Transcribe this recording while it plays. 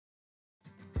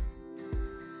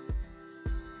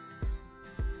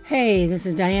Hey, this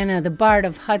is Diana, the Bard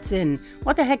of Hudson.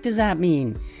 What the heck does that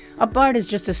mean? A bard is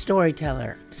just a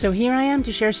storyteller. So here I am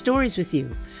to share stories with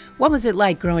you. What was it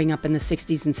like growing up in the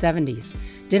 60s and 70s?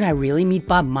 Did I really meet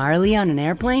Bob Marley on an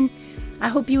airplane? I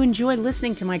hope you enjoy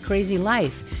listening to my crazy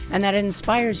life and that it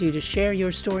inspires you to share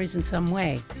your stories in some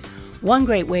way. One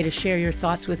great way to share your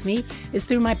thoughts with me is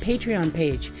through my Patreon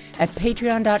page at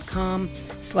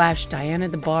patreon.com/Diana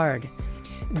the Bard.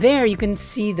 There you can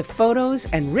see the photos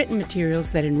and written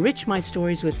materials that enrich my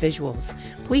stories with visuals.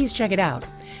 Please check it out.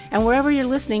 And wherever you're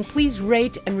listening, please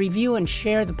rate and review and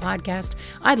share the podcast.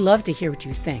 I'd love to hear what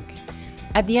you think.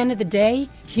 At the end of the day,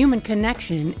 human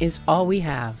connection is all we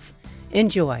have.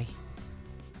 Enjoy.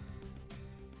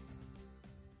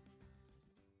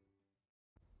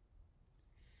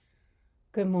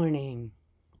 Good morning.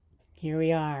 Here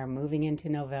we are, moving into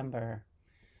November.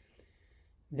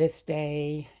 This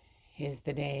day is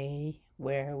the day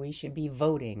where we should be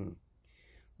voting,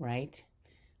 right?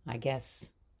 I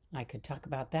guess I could talk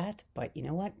about that, but you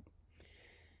know what?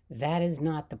 That is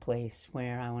not the place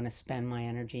where I want to spend my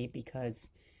energy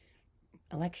because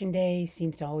election day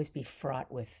seems to always be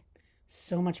fraught with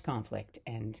so much conflict,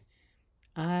 and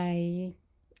I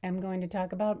am going to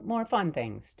talk about more fun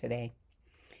things today.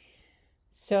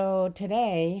 So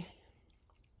today,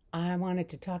 I wanted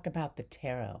to talk about the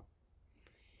tarot.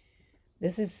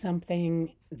 This is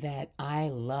something that I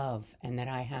love and that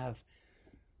I have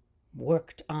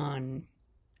worked on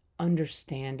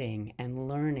understanding and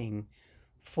learning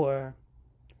for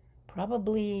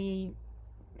probably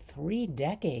 3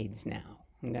 decades now,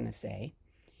 I'm going to say.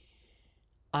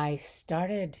 I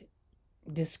started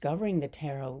discovering the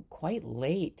tarot quite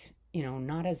late,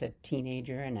 not as a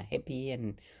teenager and a hippie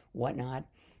and whatnot,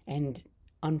 and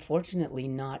unfortunately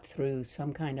not through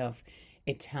some kind of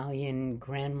Italian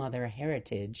grandmother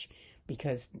heritage,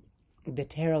 because the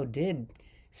tarot did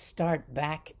start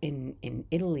back in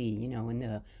Italy, in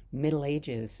the Middle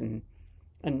Ages and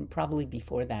probably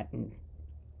before that.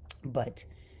 But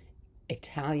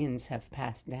Italians have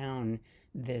passed down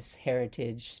this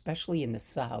heritage, especially in the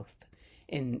South,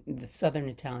 in the southern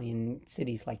Italian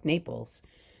cities like Naples,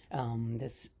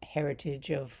 this heritage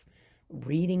of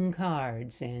reading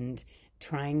cards and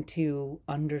trying to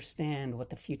understand what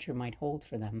the future might hold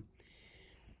for them.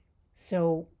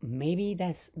 So maybe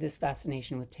this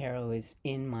fascination with tarot is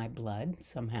in my blood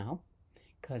somehow,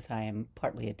 because I am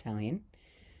partly Italian,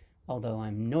 although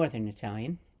I'm Northern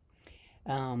Italian.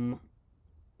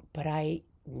 But I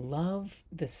love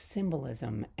the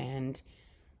symbolism and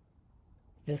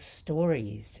the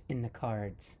stories in the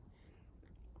cards.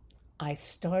 I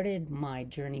started my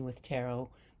journey with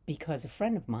tarot because a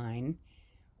friend of mine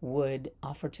would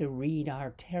offer to read our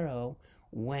tarot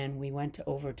when we went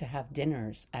over to have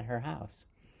dinners at her house.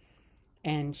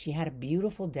 And she had a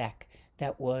beautiful deck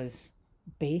that was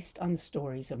based on the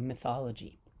stories of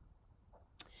mythology.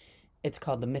 It's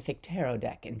called the Mythic Tarot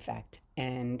deck, in fact.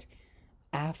 And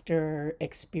after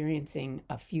experiencing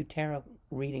a few tarot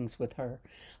readings with her,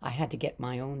 I had to get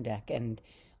my own deck. And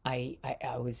I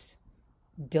was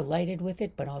delighted with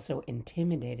it, but also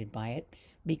intimidated by it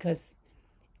because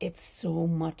it's so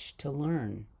much to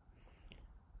learn,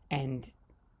 and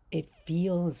it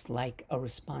feels like a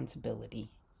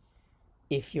responsibility.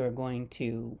 If you're going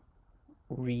to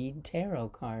read tarot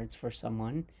cards for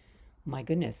someone, my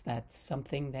goodness, that's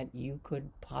something that you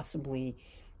could possibly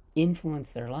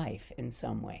influence their life in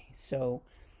some way. So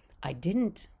I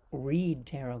didn't read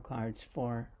tarot cards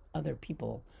for other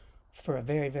people for a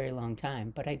very, very long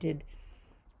time, but I did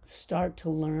start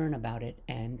to learn about it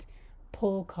and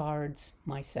pull cards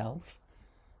myself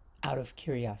out of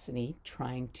curiosity,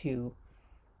 trying to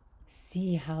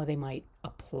see how they might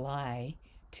apply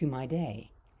to my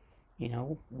day.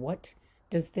 What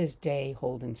does this day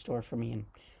hold in store for me, and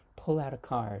pull out a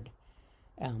card.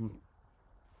 And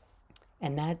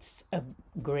that's a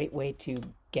great way to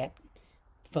get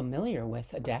familiar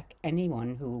with a deck.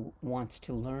 Anyone who wants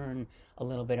to learn a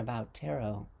little bit about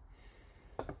tarot.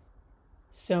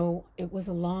 So it was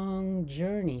a long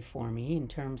journey for me in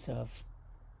terms of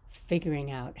figuring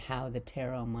out how the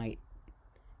tarot might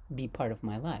be part of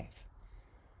my life.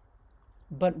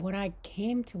 But what I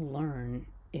came to learn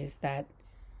is that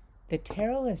the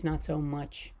tarot is not so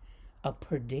much a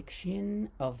prediction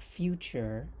of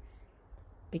future,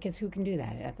 because who can do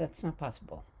that? That's not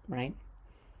possible, right?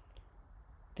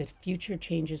 The future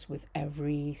changes with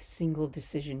every single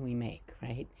decision we make,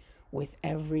 right? With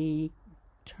every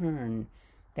turn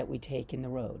that we take in the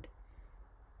road,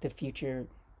 the future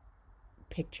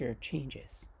picture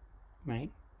changes, right?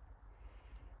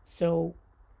 So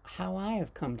how I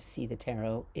have come to see the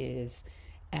tarot is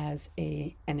as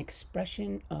an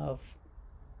expression of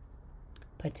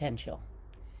potential.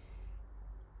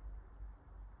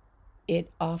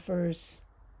 It offers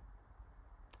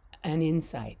an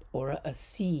insight or a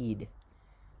seed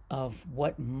of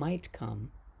what might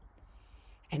come.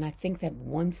 And I think that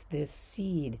once this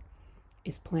seed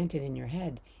is planted in your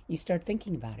head, you start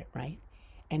thinking about it, right?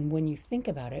 And when you think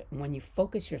about it, when you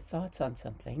focus your thoughts on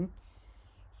something,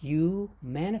 you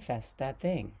manifest that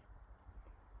thing,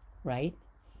 right?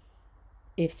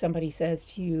 If somebody says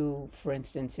to you, for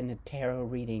instance, in a tarot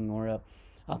reading or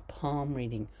a palm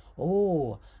reading,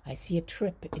 oh, I see a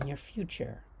trip in your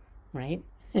future, right?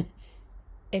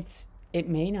 It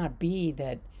may not be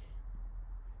that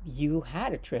you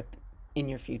had a trip in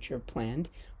your future planned,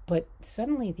 but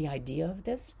suddenly the idea of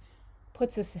this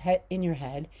puts this in your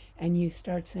head, and you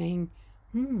start saying,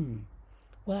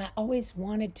 well, I always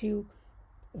wanted to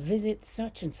visit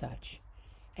such and such.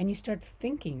 And you start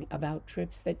thinking about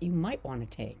trips that you might want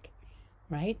to take,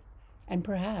 right? And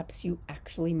perhaps you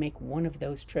actually make one of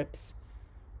those trips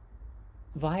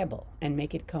viable and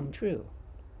make it come true.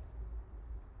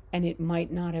 And it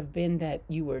might not have been that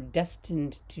you were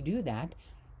destined to do that,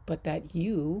 but that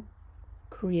you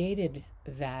created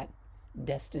that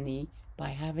destiny by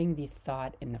having the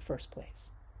thought in the first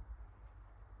place,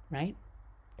 right?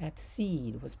 That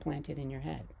seed was planted in your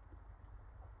head.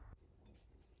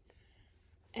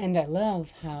 And I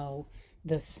love how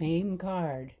the same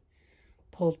card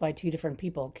pulled by two different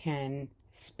people can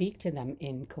speak to them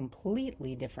in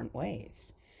completely different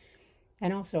ways.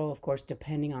 And also, of course,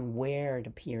 depending on where it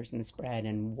appears in the spread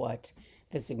and what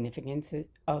the significance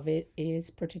of it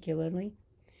is particularly.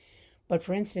 But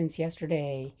for instance,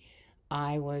 yesterday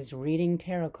I was reading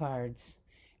tarot cards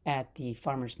at the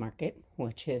farmer's market,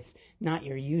 which is not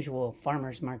your usual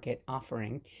farmer's market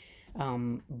offering.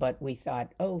 But we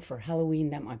thought, oh, for Halloween,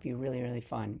 that might be really, really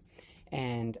fun.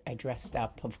 And I dressed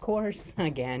up, of course.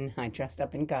 Again, I dressed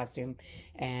up in costume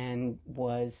and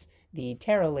was the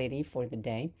tarot lady for the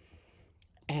day.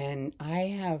 And I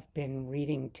have been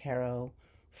reading tarot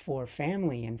for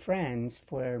family and friends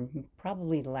for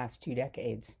probably the last 2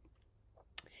 decades.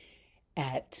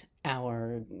 At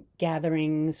our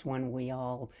gatherings, when we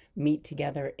all meet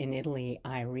together in Italy,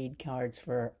 I read cards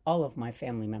for all of my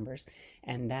family members,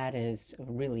 and that is a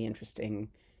really interesting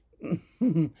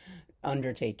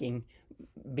undertaking,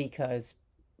 because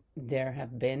there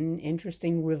have been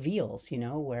interesting reveals,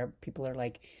 where people are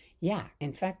like, yeah,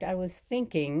 in fact, I was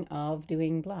thinking of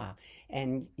doing blah,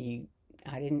 and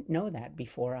I didn't know that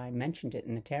before I mentioned it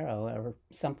in the tarot, or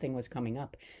something was coming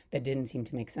up that didn't seem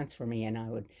to make sense for me, and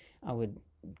I would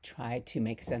try to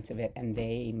make sense of it, and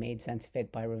they made sense of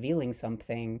it by revealing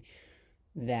something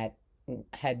that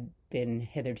had been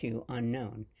hitherto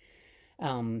unknown.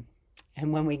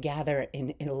 And when we gather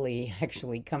in Italy,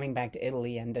 actually coming back to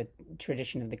Italy and the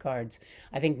tradition of the cards,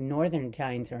 I think Northern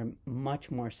Italians are much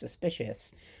more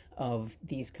suspicious of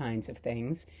these kinds of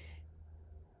things.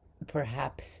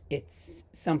 Perhaps it's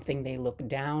something they look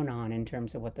down on in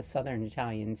terms of what the Southern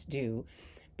Italians do,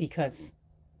 because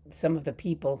some of the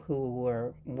people who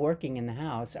were working in the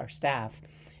house, our staff,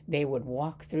 they would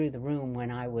walk through the room when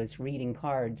I was reading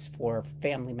cards for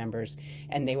family members,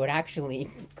 and they would actually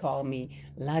call me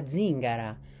La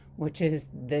Zingara, which is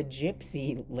the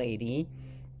gypsy lady.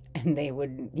 And they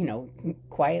would,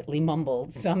 quietly mumble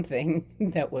something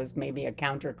that was maybe a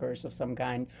counter curse of some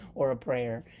kind or a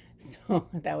prayer. So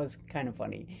that was kind of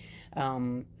funny.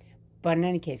 But in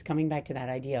any case, coming back to that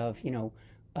idea of,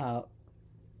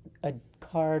 a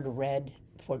card read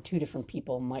for two different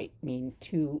people might mean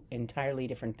two entirely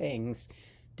different things,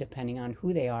 depending on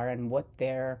who they are and what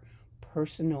their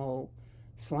personal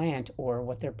slant or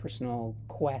what their personal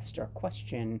quest or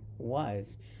question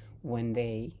was when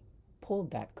they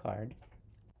pulled that card.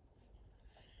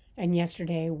 And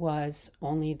yesterday was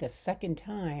only the second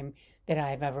time that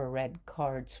I've ever read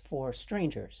cards for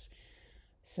strangers.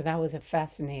 So that was a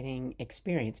fascinating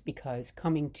experience, because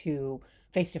coming to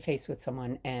face with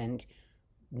someone and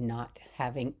not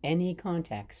having any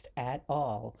context at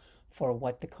all for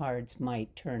what the cards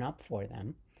might turn up for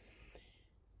them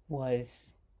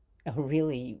was a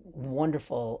really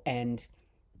wonderful and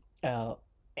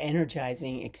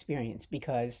energizing experience,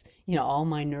 because all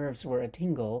my nerves were a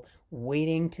tingle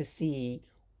waiting to see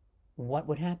what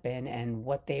would happen and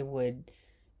what they would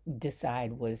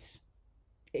decide was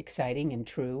exciting and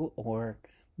true, or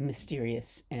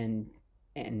mysterious and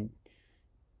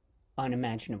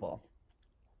unimaginable.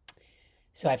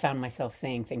 So I found myself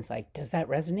saying things like, does that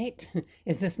resonate?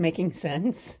 Is this making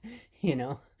sense?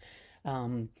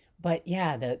 But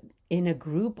yeah, in a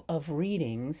group of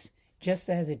readings, just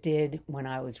as it did when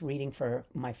I was reading for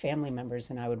my family members,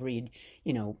 and I would read,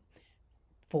 4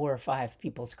 or 5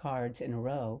 people's cards in a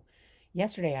row,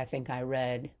 Yesterday, I think I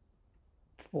read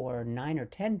for 9 or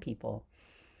 10 people,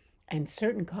 and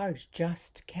certain cards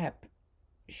just kept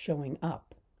showing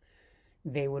up.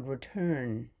 They would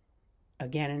return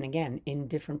again and again in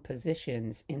different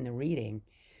positions in the reading,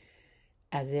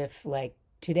 as if, like,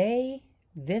 today,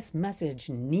 this message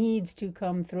needs to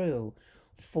come through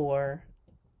for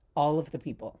all of the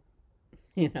people,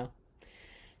 you know.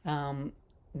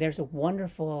 There's a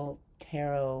wonderful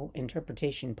tarot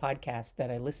interpretation podcast that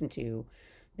I listen to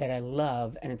that I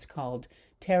love, and it's called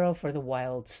Tarot for the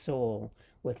Wild Soul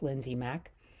with Lindsay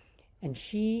Mack. And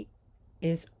she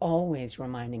is always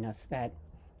reminding us that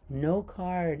no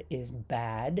card is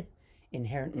bad,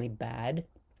 inherently bad,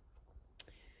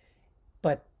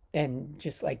 and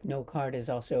just like no card is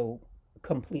also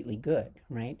completely good,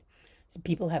 right? So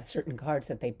people have certain cards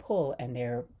that they pull and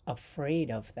they're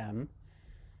afraid of them.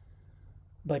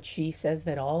 But she says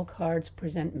that all cards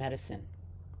present medicine,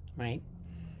 right?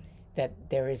 That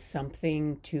there is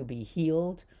something to be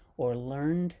healed or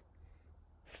learned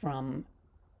from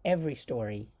every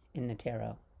story in the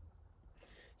tarot.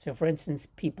 So, for instance,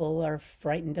 people are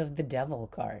frightened of the devil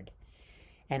card.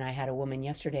 And I had a woman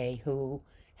yesterday who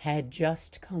had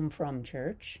just come from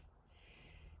church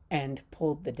and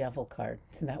pulled the devil card.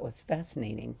 So that was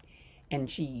fascinating. And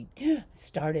she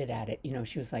started at it.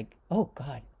 She was like, oh,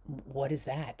 God, what is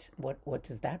that? What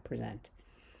does that present?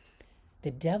 The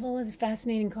devil is a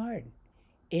fascinating card.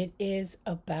 It is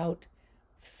about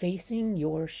facing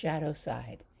your shadow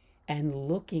side and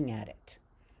looking at it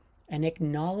and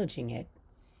acknowledging it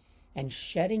and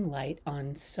shedding light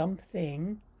on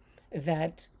something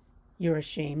that you're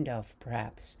ashamed of,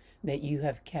 perhaps, that you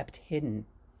have kept hidden.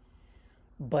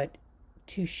 But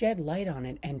to shed light on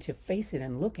it and to face it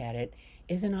and look at it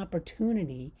is an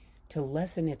opportunity to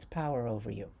lessen its power over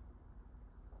you.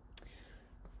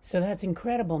 So that's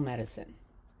incredible medicine,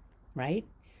 right?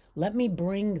 Let me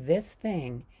bring this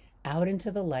thing out into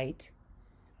the light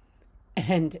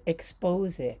and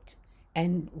expose it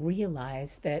and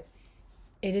realize that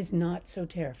it is not so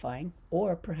terrifying,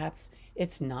 or perhaps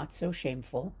it's not so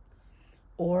shameful,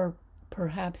 or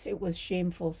perhaps it was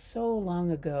shameful so long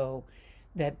ago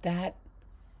that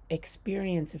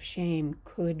experience of shame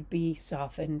could be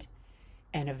softened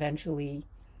and eventually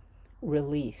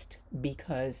released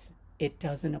because it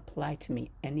doesn't apply to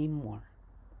me anymore.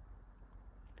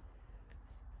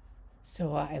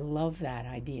 So I love that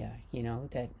idea,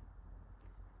 that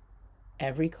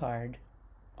every card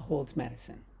holds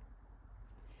medicine.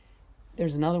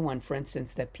 There's another one, for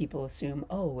instance, that people assume,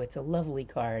 oh, it's a lovely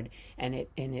card and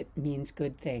it means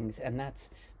good things, and that's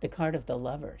the card of the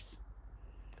Lovers.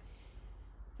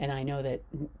 And I know that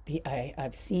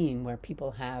I've seen where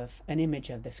people have an image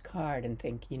of this card and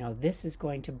think, this is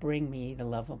going to bring me the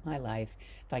love of my life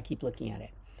if I keep looking at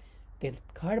it. The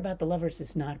card about the Lovers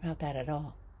is not about that at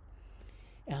all.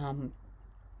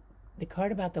 The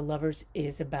card about the Lovers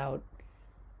is about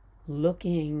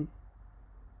looking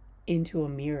into a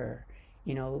mirror,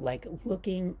 like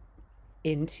looking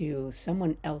into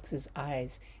someone else's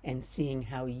eyes and seeing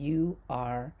how you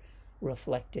are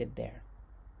reflected there,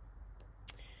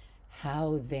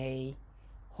 how they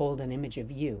hold an image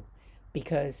of you.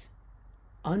 Because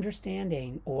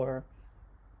understanding or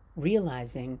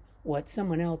realizing what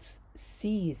someone else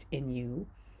sees in you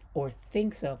or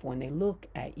thinks of when they look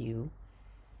at you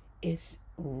is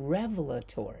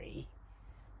revelatory,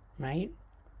 right?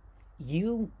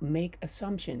 You make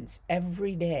assumptions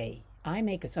every day. I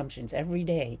make assumptions every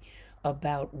day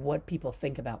about what people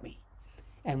think about me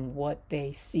and what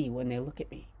they see when they look at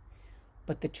me.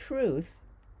 But the truth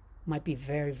might be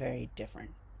very, very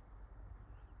different,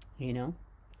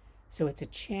 So it's a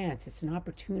chance, it's an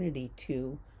opportunity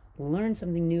to learn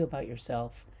something new about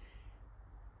yourself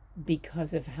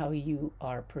because of how you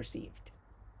are perceived.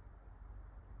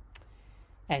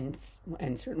 And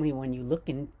certainly when you look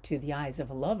into the eyes of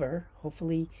a lover,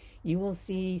 hopefully you will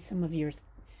see some of your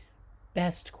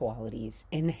best qualities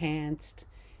enhanced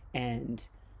and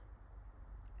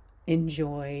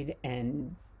enjoyed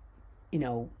and,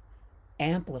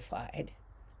 amplified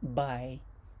by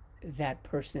that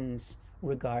person's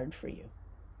regard for you.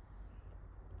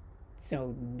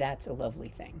 So that's a lovely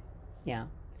thing. Yeah.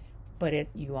 But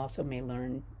you also may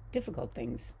learn difficult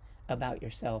things about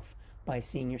yourself by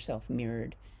seeing yourself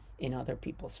mirrored in other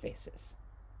people's faces.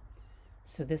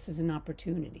 So this is an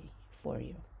opportunity for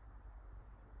you.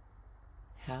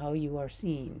 How you are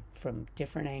seen from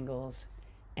different angles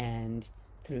and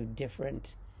through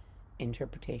different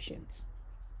interpretations.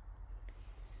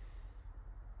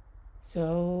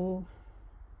 So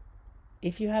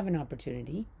if you have an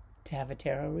opportunity to have a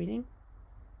tarot reading,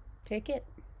 take it.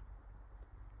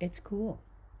 It's cool.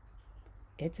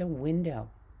 It's a window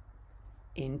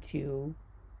into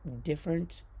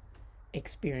different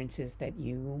experiences that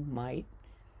you might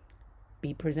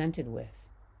be presented with.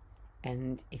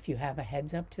 And if you have a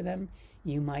heads up to them,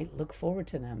 you might look forward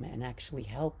to them and actually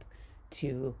help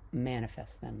to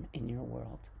manifest them in your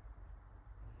world.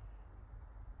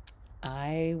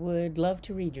 I would love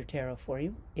to read your tarot for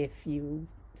you if you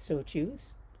so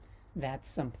choose. That's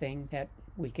something that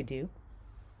we could do.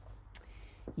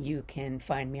 You can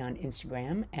find me on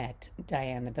Instagram at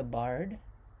Diana the Bard,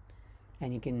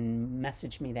 and you can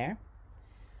message me there.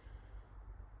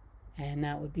 And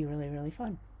that would be really, really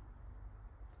fun.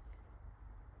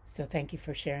 So thank you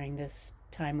for sharing this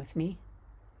time with me,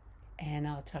 and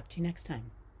I'll talk to you next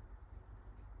time.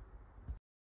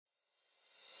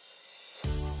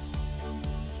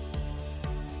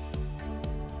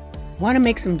 Want to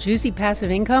make some juicy passive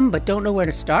income but don't know where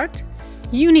to start?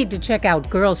 You need to check out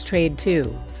Girls Trade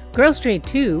 2. Girls Trade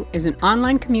 2 is an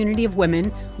online community of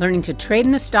women learning to trade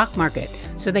in the stock market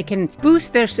so they can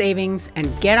boost their savings and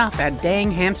get off that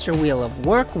dang hamster wheel of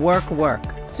work, work, work.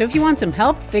 So if you want some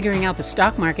help figuring out the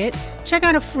stock market, check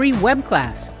out a free web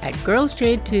class at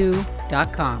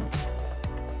girlstrade2.com.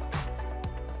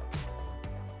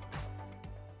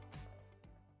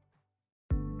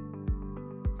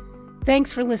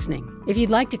 Thanks for listening. If you'd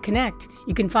like to connect,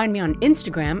 you can find me on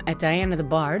Instagram at Diana the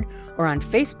Bard or on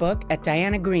Facebook at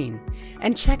Diana Green.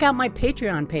 And check out my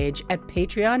Patreon page at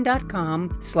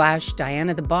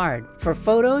patreon.com/Diana the Bard for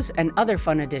photos and other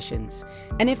fun additions.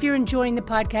 And if you're enjoying the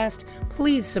podcast,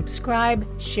 please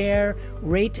subscribe, share,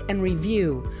 rate, and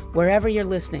review wherever you're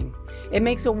listening. It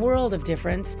makes a world of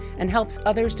difference and helps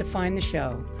others to find the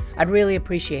show. I'd really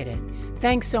appreciate it.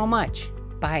 Thanks so much.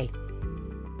 Bye.